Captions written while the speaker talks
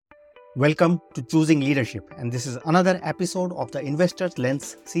Welcome to Choosing Leadership, and this is another episode of the Investor's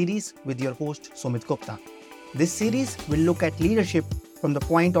Lens series with your host Sumit Gupta. This series will look at leadership from the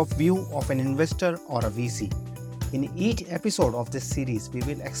point of view of an investor or a VC. In each episode of this series, we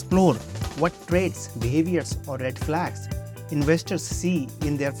will explore what traits, behaviors, or red flags investors see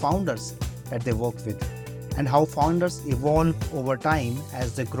in their founders that they work with, and how founders evolve over time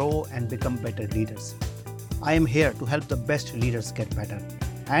as they grow and become better leaders. I am here to help the best leaders get better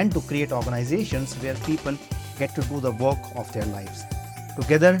and to create organizations where people get to do the work of their lives.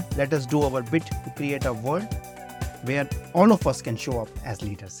 Together, let us do our bit to create a world where all of us can show up as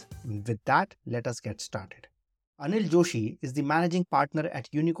leaders. With that, let us get started. Anil Joshi is the managing partner at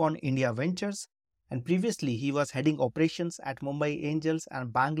Unicorn India Ventures, and previously he was heading operations at Mumbai Angels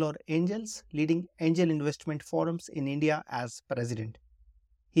and Bangalore Angels, leading angel investment forums in India as president.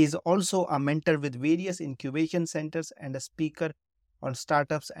 He is also a mentor with various incubation centers and a speaker on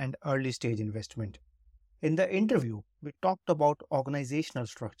startups and early stage investment. In the interview, we talked about organizational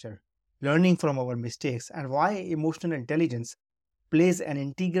structure, learning from our mistakes, and why emotional intelligence plays an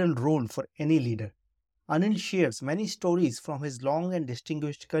integral role for any leader. Anil shares many stories from his long and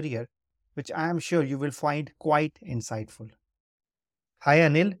distinguished career, which I am sure you will find quite insightful. Hi,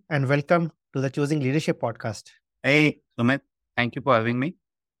 Anil, and welcome to the Choosing Leadership podcast. Hey, Sumit, thank you for having me.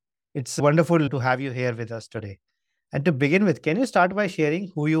 It's wonderful to have you here with us today. And to begin with, can you start by sharing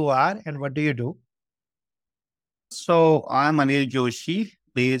who you are and what do you do? So, I'm Anil Joshi,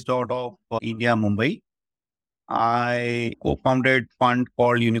 based out of India, Mumbai. I co-founded fund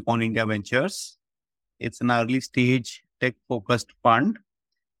called Unicorn India Ventures. It's an early stage tech focused fund.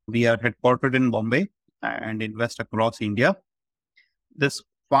 We are headquartered in Bombay and invest across India. This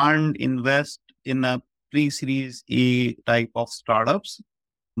fund invests in a pre-series A type of startups,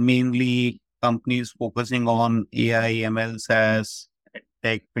 mainly companies focusing on AI, ML, SaaS,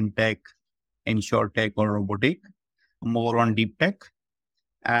 tech, fintech, insurtech or robotic, more on deep tech.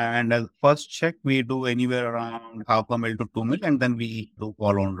 And as first check, we do anywhere around half a mil to 2 mil, and then we do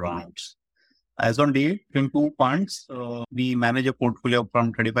follow-on rounds. As on date, in two funds, we manage a portfolio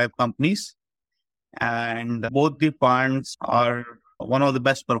from 25 companies, and both the funds are one of the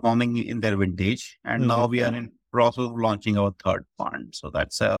best performing in their vintage. And now we are in process of launching our third fund. So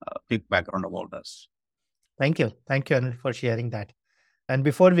that's a quick background about us. Thank you. Thank you, Anil, for sharing that. And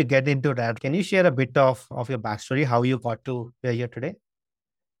before we get into that, can you share a bit of your backstory, how you got to where you're today?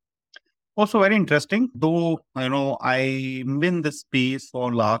 Also very interesting, though, I'm in this space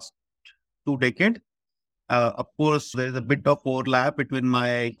for last 2 decades. Of course, there's a bit of overlap between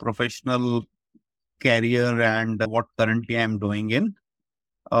my professional career and what currently I'm doing in.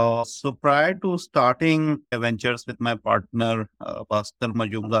 So prior to starting ventures with my partner, Bhaskar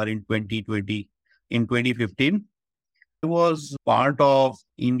Majumdar in 2015, I was part of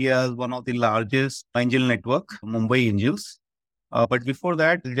India's one of the largest angel network, Mumbai Angels. But before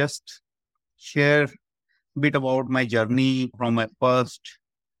that, I'll just share a bit about my journey from my first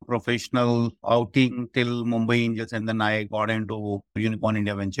professional outing till Mumbai Angels, and then I got into Unicorn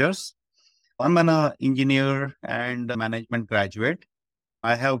India Ventures. I'm an engineer and management graduate.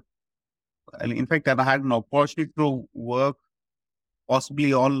 I have, in fact, I had an opportunity to work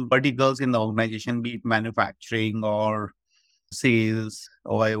possibly all verticals in the organization, be it manufacturing or sales.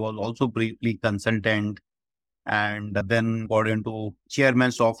 Or I was also briefly consultant, and then got into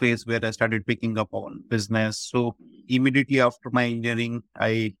chairman's office where I started picking up on business. So immediately after my engineering,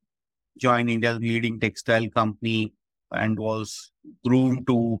 I joined India's leading textile company and was groomed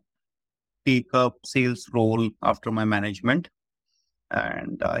to take up sales role after my management.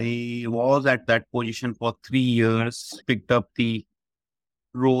 And I was at that position for 3 years, picked up the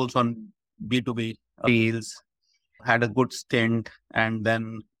roles on B2B sales, had a good stint, and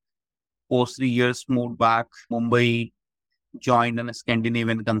then post 3 years moved back Mumbai, joined a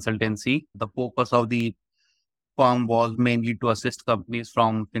Scandinavian consultancy. The focus of the firm was mainly to assist companies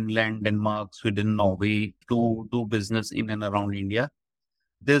from Finland, Denmark, Sweden, Norway to do business in and around India.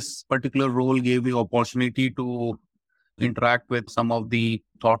 This particular role gave me opportunity to interact with some of the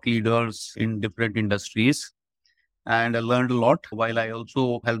thought leaders in different industries. And I learned a lot while I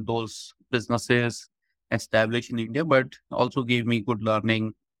also helped those businesses establish in India, but also gave me good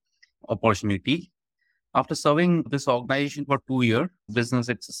learning opportunity. After serving this organization for 2 years, business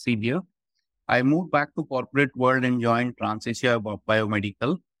ex senior, I moved back to corporate world and joined Transasia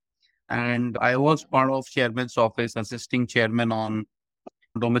Biomedical. And I was part of chairman's office, assisting chairman on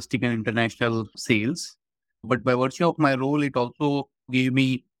domestic and international sales. But by virtue of my role, it also gave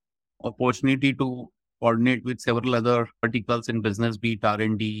me opportunity to coordinate with several other verticals in business, be it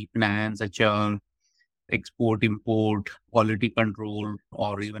R&D, finance, HR, export, import, quality control,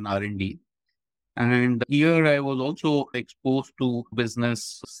 or even R&D. And here I was also exposed to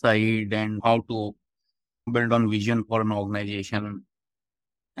business side and how to build on vision for an organization.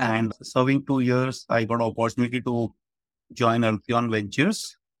 And serving 2 years, I got opportunity to join Altheon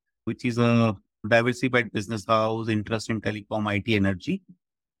Ventures, which is a diversified business house, interest in telecom, IT, energy.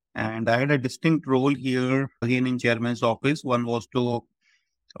 And I had a distinct role here again in chairman's office. One was to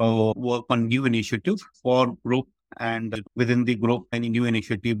work on new initiative for group, and within the group, any new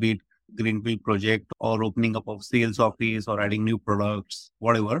initiative, be it greenfield project or opening up of sales office or adding new products,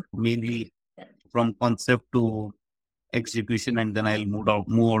 whatever, mainly from concept to execution, and then I'll move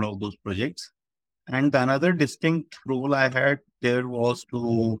out of those projects. And another distinct role I had there was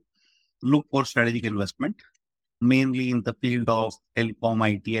to look for strategic investment, mainly in the field of telecom,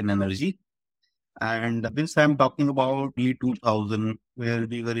 IT, and energy. And this I'm talking about early 2000, where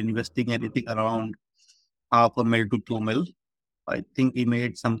we were investing anything around half a mil to 2 mil. I think we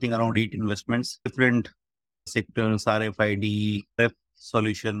made something around 8 investments, different sectors, RFID, ref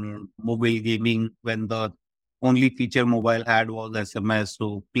solution, mobile gaming, when the only feature mobile had was SMS.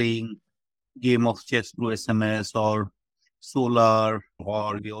 So playing game of chess through SMS, or solar,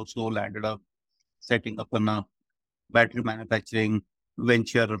 or we also landed up setting up a battery manufacturing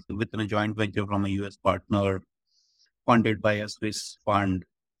venture within a joint venture from a US partner funded by a Swiss fund.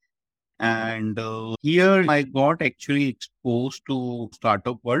 And here I got actually exposed to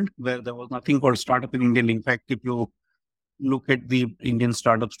startup world where there was nothing called startup in India. In fact, if you look at the Indian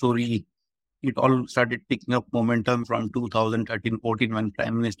startup story, it all started picking up momentum from 2013-14 when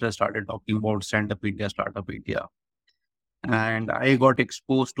Prime Minister started talking about Stand Up India, Startup India. And I got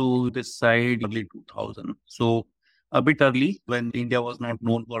exposed to this side early 2000. So a bit early when India was not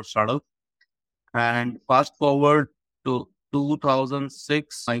known for startup. And fast forward to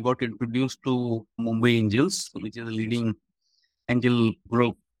 2006, I got introduced to Mumbai Angels, which is a leading angel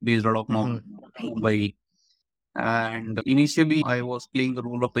group based out of Mumbai. And initially, I was playing the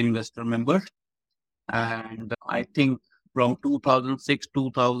role of an investor member. And I think from 2006,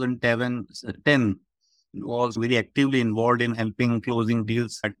 2010, was very actively involved in helping closing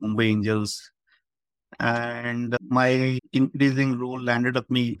deals at Mumbai Angels. And my increasing role landed up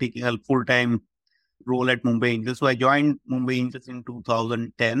me taking a full-time role at Mumbai Angels. So I joined Mumbai Angels in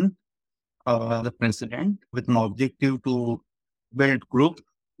 2010 as the president with an objective to build group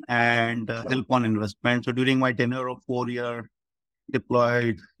and help on investment. So during my tenure of 4 years,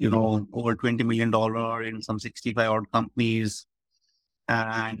 deployed, over $20 million in some 65 odd companies.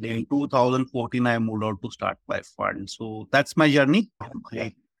 And in 2014, I moved out to start my fund. So that's my journey.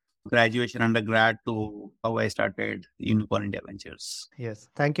 My graduation, undergrad, to how I started Unicorn India Ventures. Yes,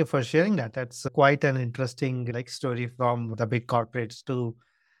 thank you for sharing that. That's quite an interesting story from the big corporates to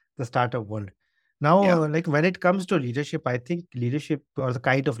the startup world. Now, Yeah. when it comes to leadership, I think leadership or the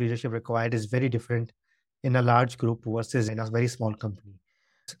kind of leadership required is very different in a large group versus in a very small company.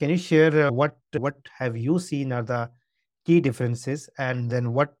 So, can you share what have you seen are the key differences, and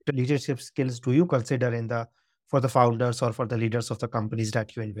then what leadership skills do you consider in the for the founders or for the leaders of the companies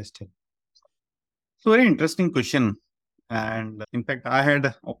that you invest in? So very interesting question. And in fact, I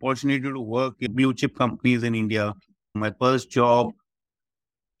had opportunity to work in blue chip companies in India. My first job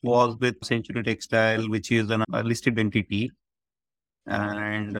was with Century Textile, which is a listed entity.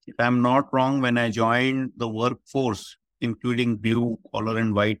 And if I'm not wrong, when I joined, the workforce, including blue collar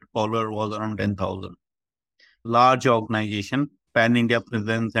and white collar, was around 10,000. Large organization, pan India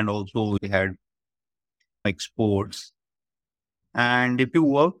presence, and also we had exports. And if you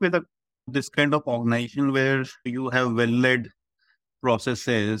work with this kind of organization where you have well led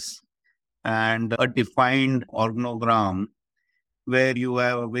processes and a defined organogram, where you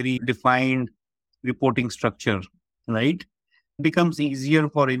have a very defined reporting structure, right? Becomes easier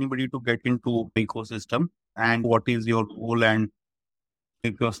for anybody to get into ecosystem and what is your role, and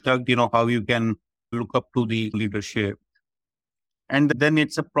if you're stuck, how you can look up to the leadership. And then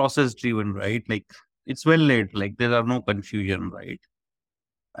it's a process driven, right? Like it's well led, like there are no confusion, right?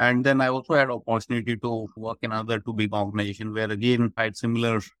 And then I also had opportunity to work in other two big organizations where again I had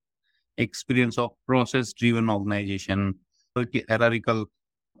similar experience of process driven organization, hierarchical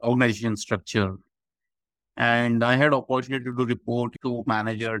organization structure. And I had opportunity to report to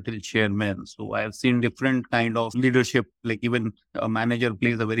manager till chairman. So I have seen different kind of leadership, like even a manager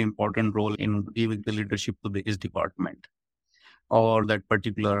plays a very important role in giving the leadership to his department or that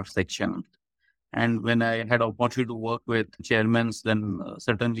particular section. And when I had opportunity to work with chairmen, then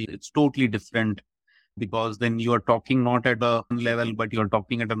certainly it's totally different, because then you are talking not at a level, but you're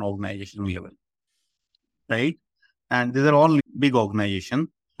talking at an organization level, right? And these are all big organizations.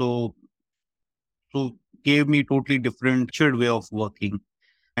 So gave me totally different way of working,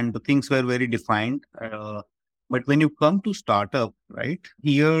 and the things were very defined. But when you come to startup, right,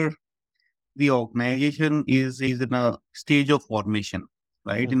 here the organization is in a stage of formation,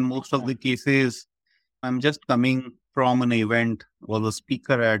 right? In most of the cases, I'm just coming from an event, was a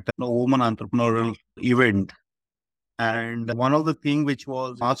speaker at a woman entrepreneurial event. And one of the things which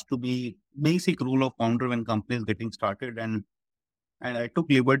was asked to be basic rule of founder when companies getting started, and I took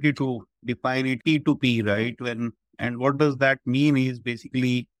liberty to define it P2P, right? And what does that mean is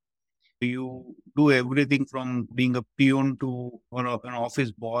basically you do everything from being a peon to an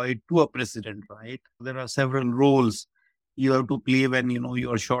office boy to a president, right? There are several roles you have to play when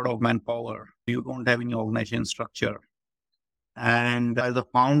you are short of manpower. You don't have any organization structure. And as a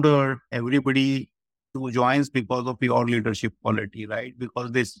founder, everybody who joins because of your leadership quality, right?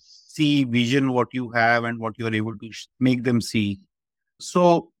 Because they see vision what you have and what you are able to make them see.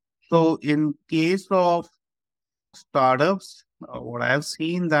 So, so in case of startups, what I've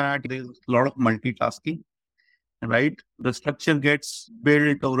seen that there's a lot of multitasking, right? The structure gets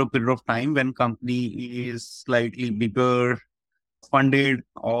built over a period of time when company is slightly bigger, funded,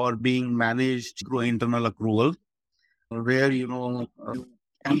 or being managed through internal accrual, where you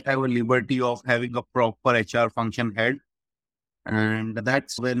can have a liberty of having a proper HR function head. And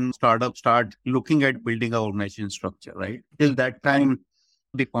that's when startups start looking at building an organization structure, right? Till that time,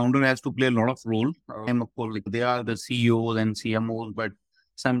 the founder has to play a lot of role. And of course, like they are the CEOs and CMOs, but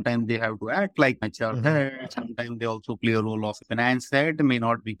sometimes they have to act like HR head. Sometimes they also play a role of finance head, may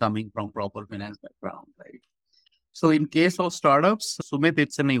not be coming from proper finance background, right? So in case of startups, Sumit,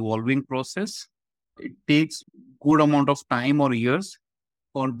 it's an evolving process. It takes good amount of time or years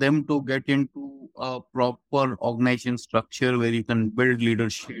for them to get into a proper organization structure where you can build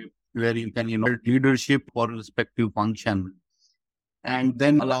leadership, where you can, build leadership for respective function and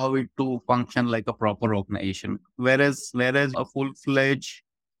then allow it to function like a proper organization. Whereas a full-fledged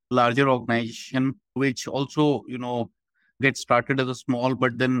larger organization, which also, gets started as a small,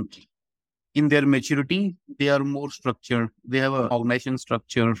 but then in their maturity, they are more structured. They have an organization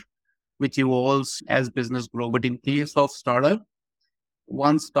structure which evolves as business grow. But in case of startup,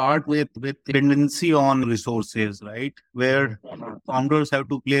 one start with dependency on resources, right? Where founders have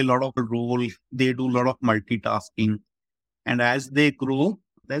to play a lot of role. They do a lot of multitasking. And as they grow,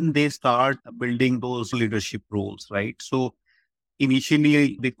 then they start building those leadership roles, right? So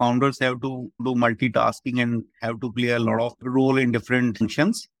initially the founders have to do multitasking and have to play a lot of role in different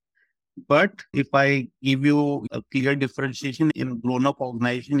functions. But if I give you a clear differentiation in grown-up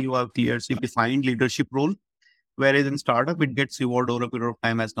organization, you have clear defined leadership role. Whereas in startup, it gets evolved over a period of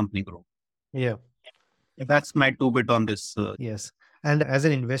time as company grow. Yeah. That's my two bit on this. Yes. And as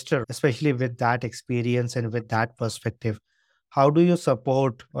an investor, especially with that experience and with that perspective, how do you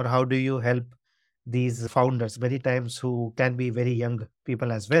support or how do you help these founders, many times who can be very young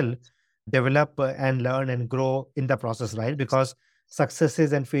people as well, develop and learn and grow in the process, right? Because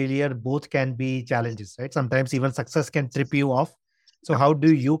successes and failure both can be challenges, right? Sometimes even success can trip you off. So, how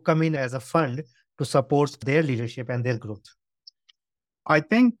do you come in as a fund to support their leadership and their growth? I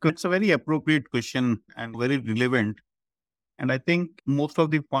think it's a very appropriate question and very relevant. And I think most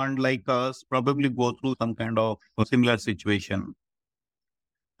of the fund like us probably go through some kind of a similar situation.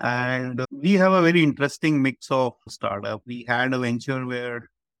 And we have a very interesting mix of startup. We had a venture where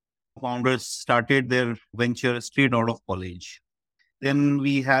founders started their venture straight out of college. Then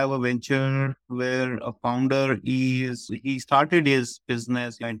we have a venture where a founder he started his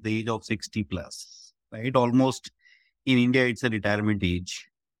business at the age of 60 plus, right? Almost in India, it's a retirement age.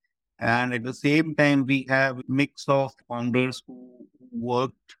 And at the same time, we have mix of founders who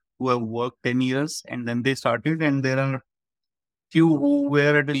have worked 10 years and then they started, and there are few who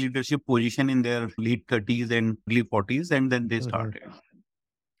were at a leadership position in their late 30s and early 40s, and then they started.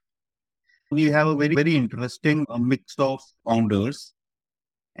 We have a very interesting mix of founders,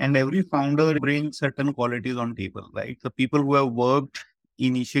 and every founder brings certain qualities on table, right? The people who have worked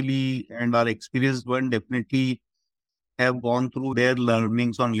initially and are experienced one definitely have gone through their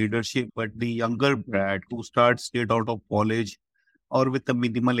learnings on leadership, but the younger grad who starts straight out of college or with a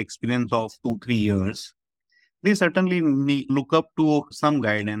minimal experience of 2-3 years, they certainly look up to some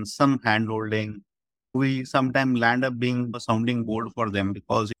guidance, some handholding. We sometimes land up being a sounding board for them,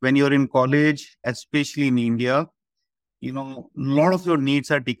 because when you're in college, especially in India, a lot of your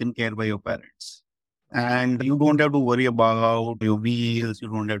needs are taken care by your parents. And you don't have to worry about your meals, you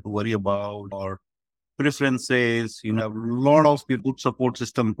don't have to worry about or preferences, have a lot of good support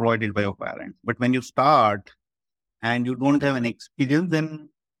system provided by your parents. But when you start and you don't have an experience, then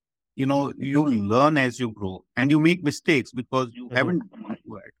you learn as you grow and you make mistakes because you haven't done it,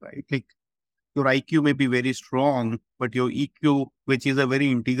 right? Like Your IQ may be very strong, but your EQ, which is a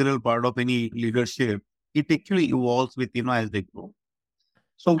very integral part of any leadership, it actually evolves with, as they grow.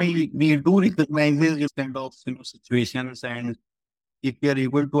 So we do recognize this kind of, situations, and if we are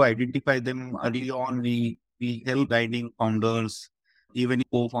able to identify them early on, we help guiding founders, even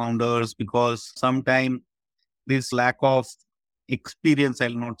co-founders, because sometimes this lack of experience,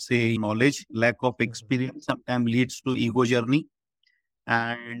 I'll not say knowledge, lack of Mhm. experience sometimes leads to ego journey.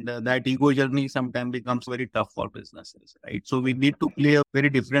 And that ego journey sometimes becomes very tough for businesses, right? So we need to play a very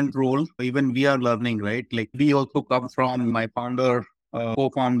different role. Even we are learning, right? Like we also come from my founder,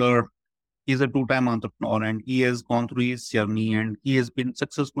 co-founder. He's a two-time entrepreneur and he has gone through his journey and he has been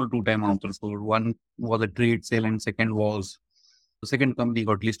successful two-time entrepreneur. One was a trade sale and second was the second company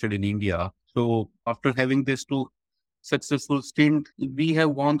got listed in India. So after having this two successful stint, we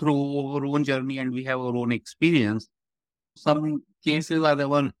have gone through our own journey and we have our own experience. Some cases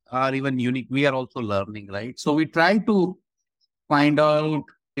are even unique. We are also learning, right? So we try to find out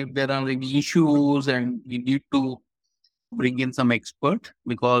if there are any issues and we need to bring in some expert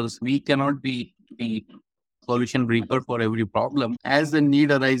because we cannot be the solution bringer for every problem. As the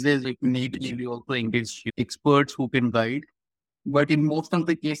need arises, if need, we also engage experts who can guide. But in most of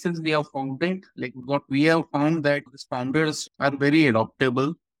the cases, we have found it, like what we have found that these founders are very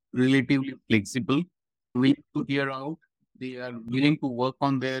adaptable, relatively flexible. We to hear out. They are willing to work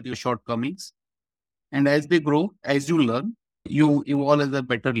on their shortcomings. And as they grow, as you learn, you evolve as a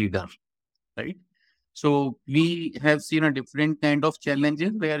better leader, right? So we have seen a different kind of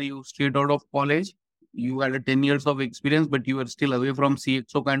challenges where you straight out of college, you had a 10 years of experience, but you are still away from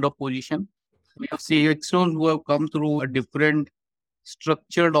CXO kind of position. We have CXOs who have come through a different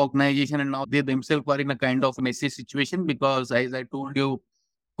structured organization and now they themselves are in a kind of messy situation because as I told you,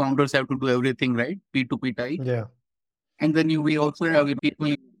 founders have to do everything right, P2P type. Yeah. And then we also have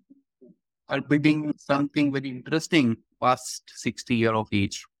people are building something very interesting past 60 year of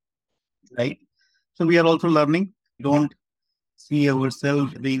age, right? So we are also learning. Don't see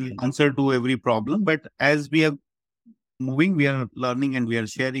ourselves being answer to every problem, but as we are moving, we are learning and we are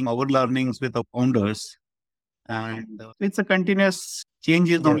sharing our learnings with the founders. And it's a continuous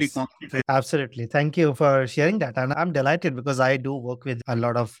change is only Yes. constant. Absolutely. Thank you for sharing that. And I'm delighted because I do work with a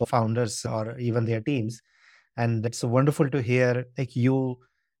lot of founders or even their teams. And it's wonderful to hear like you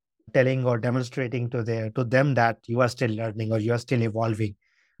telling or demonstrating to them that you are still learning or you are still evolving.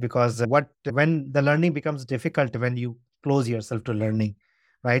 Because what when the learning becomes difficult when you close yourself to learning,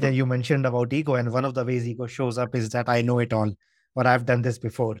 right? And you mentioned about ego, and one of the ways ego shows up is that I know it all or I've done this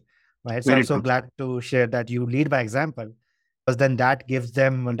before. Right. So I'm Very so true. glad to share that you lead by example because then that gives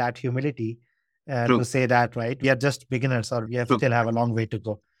them that humility True. to say that, right, we are just beginners or we have True. still have a long way to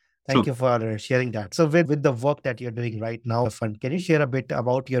go. Thank True. you for sharing that. So with the work that you're doing right now fund, can you share a bit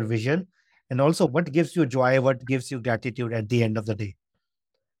about your vision and also what gives you joy, what gives you gratitude at the end of the day?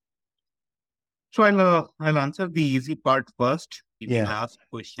 So I'll answer the easy part first. The Yeah. last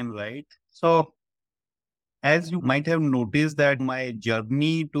question, right? So as you might have noticed that my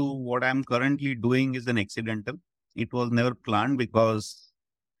journey to what I'm currently doing is an accidental. It was never planned because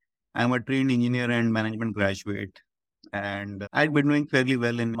I'm a trained engineer and management graduate, and I'd been doing fairly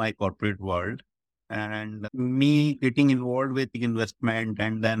well in my corporate world. And me getting involved with investment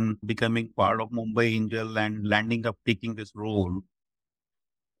and then becoming part of Mumbai Angel and landing up taking this role,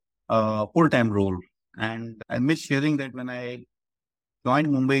 full-time role. And I miss sharing that when I joined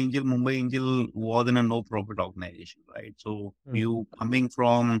Mumbai Angel was in a no-profit organization, right? So Mm. you coming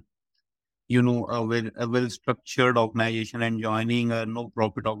from a well structured organization and joining a no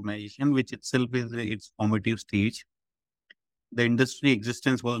profit organization, which itself is its formative stage. The industry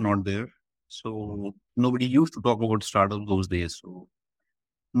existence was not there. So nobody used to talk about startups those days. So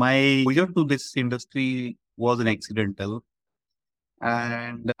my exposure to this industry was an accidental.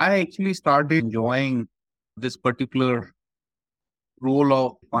 And I actually started enjoying this particular role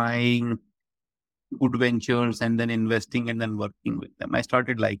of buying good ventures and then investing and then working with them. I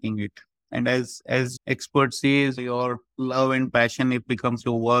started liking it. And as experts says, your love and passion, it becomes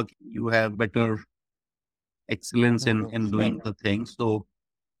your work. You have better excellence Mhm. in doing the thing. So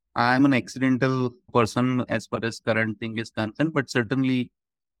I'm an accidental person as far as current thing is concerned, but certainly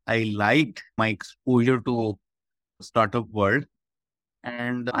I liked my exposure to startup world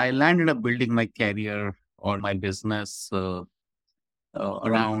and I landed up building my career or my business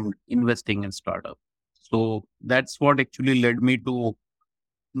around investing in startup. So that's what actually led me to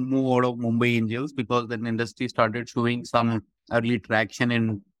move out of Mumbai Angels because then industry started showing some early traction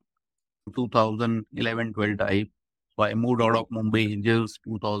in 2011-12 type. So I moved out of Mumbai Angels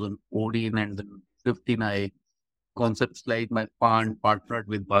 2014 and then 15 I concepts like my fund partnered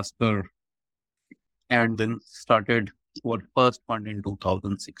with Buster and then started our first fund in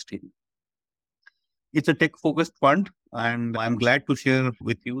 2016. It's a tech focused fund, and I'm glad to share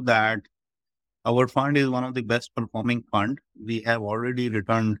with you that our fund is one of the best performing fund. We have already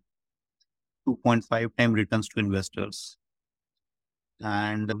returned 2.5 time returns to investors,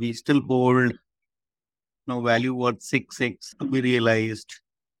 and we still hold no value worth 6x to be realized.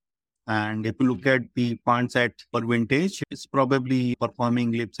 And if you look at the funds at per vintage, it's probably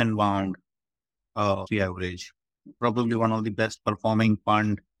performing leaps and bounds, the average. Probably one of the best performing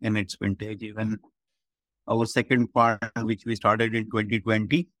fund in its vintage. Even our second fund, which we started in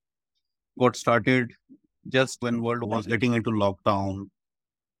 2020, got started just when world was getting into lockdown.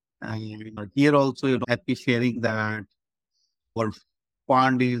 And here also, happy sharing that our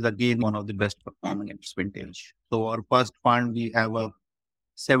fund is again one of the best performing in its vintage. So our first fund, we have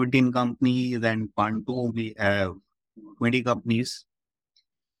 17 companies, and fund two, we have 20 companies.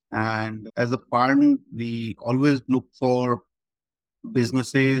 And as a fund, we always look for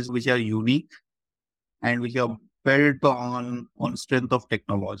businesses which are unique and which are built on strength of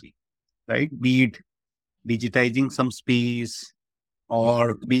technology, right? Be it digitizing some space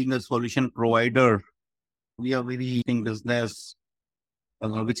or being a solution provider. We are very in business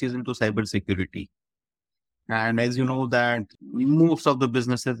which is into cybersecurity. And as you know that most of the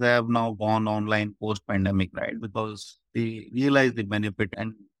businesses have now gone online post pandemic, right? Because they realize the benefit,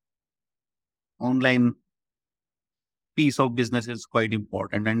 and online piece of business is quite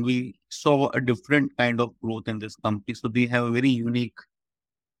important. And we saw a different kind of growth in this company. So they have a very unique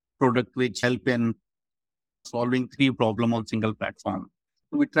product which help in solving three problems on single platform.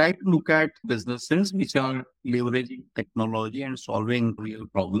 So we try to look at businesses which are leveraging technology and solving real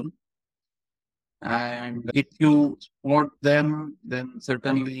problem. And if you want them, then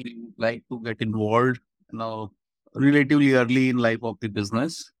certainly we would like to get involved, relatively early in life of the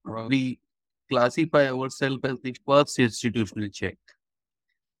business. We classify ourselves as the first institutional check.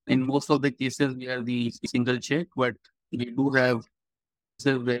 In most of the cases, we are the single check, but we do have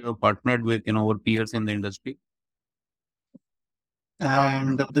we are partnered with our peers in the industry.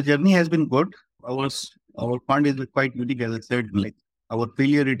 And the journey has been good. Our fund is quite unique, as I said, like our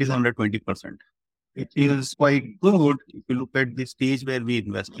failure rate is under 20%. It is quite good if you look at the stage where we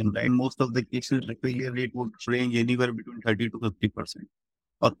invest in, right? In most of the cases, the failure rate would range anywhere between 30 to 50%,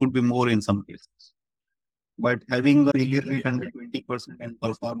 or could be more in some cases. But having a failure rate under 20% and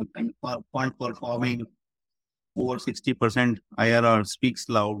fund performing over 60% IRR speaks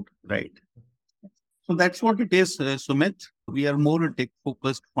loud, right? So that's what it is, Sumit. We are more a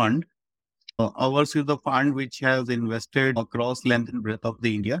tech-focused fund. Ours is the fund which has invested across length and breadth of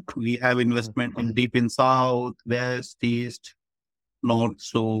the India. We have investment in deep in south, west, east, north,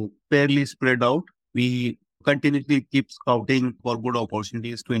 so fairly spread out. We continuously keep scouting for good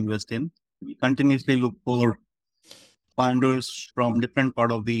opportunities to invest in. We continuously look for founders from different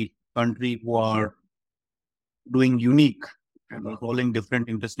part of the country who are doing unique and solving different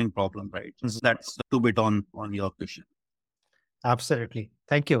interesting problems, right? So that's a bit on your question. Absolutely.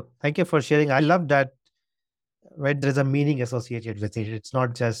 Thank you. Thank you for sharing. I love that when there is a meaning associated with it. It's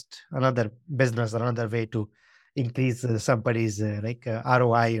not just another business, another way to increase somebody's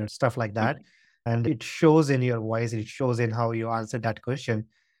ROI or stuff like that. And it shows in your voice, it shows in how you answer that question,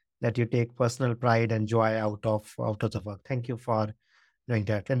 that you take personal pride and joy out of the work. Thank you for doing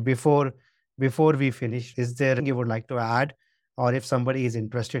that. And before we finish, is there anything you would like to add? Or if somebody is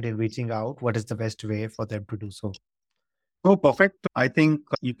interested in reaching out, what is the best way for them to do so? Oh, perfect. I think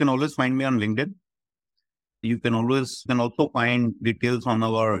you can always find me on LinkedIn. You can also find details on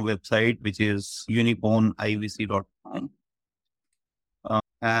our website, which is unicornivc.com.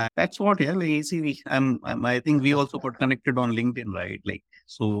 And that's what, yeah, like easy. I think we also got connected on LinkedIn, right? Like,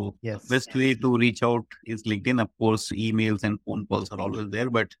 so Yes. best way to reach out is LinkedIn. Of course, emails and phone calls are always there,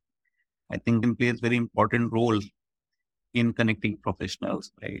 but I think it plays very important role in connecting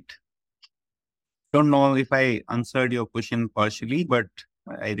professionals, right? Don't know if I answered your question partially, but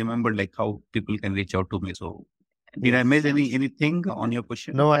I remember like how people can reach out to me. So did I miss anything on your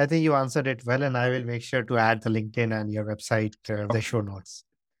question? No, I think you answered it well, and I will make sure to add the LinkedIn and your website, the show notes.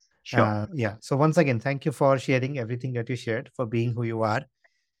 Sure. Yeah. So once again, thank you for sharing everything that you shared, for being who you are,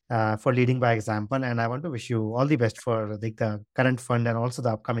 for leading by example. And I want to wish you all the best for the current fund and also the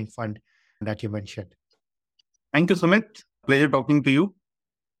upcoming fund that you mentioned. Thank you, Sumit. Pleasure talking to you.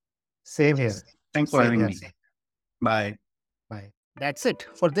 Same here. Thanks for having me. Bye. Bye. That's it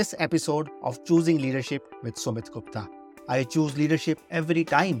for this episode of Choosing Leadership with Sumit Gupta. I choose leadership every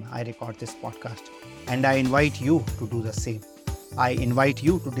time I record this podcast, and I invite you to do the same. I invite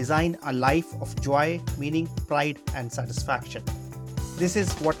you to design a life of joy, meaning, pride, and satisfaction. This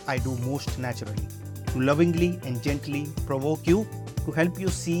is what I do most naturally. to lovingly and gently provoke you, to help you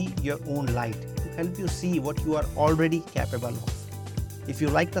see your own light, to help you see what you are already capable of. If you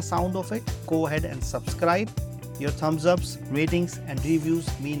like the sound of it, go ahead and subscribe. Your thumbs ups, ratings, and reviews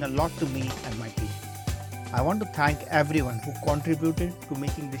mean a lot to me and my team. I want to thank everyone who contributed to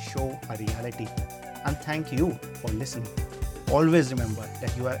making this show a reality. And thank you for listening. Always remember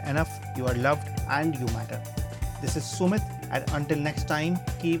that you are enough, you are loved, and you matter. This is Sumit, and until next time,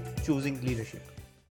 keep choosing leadership.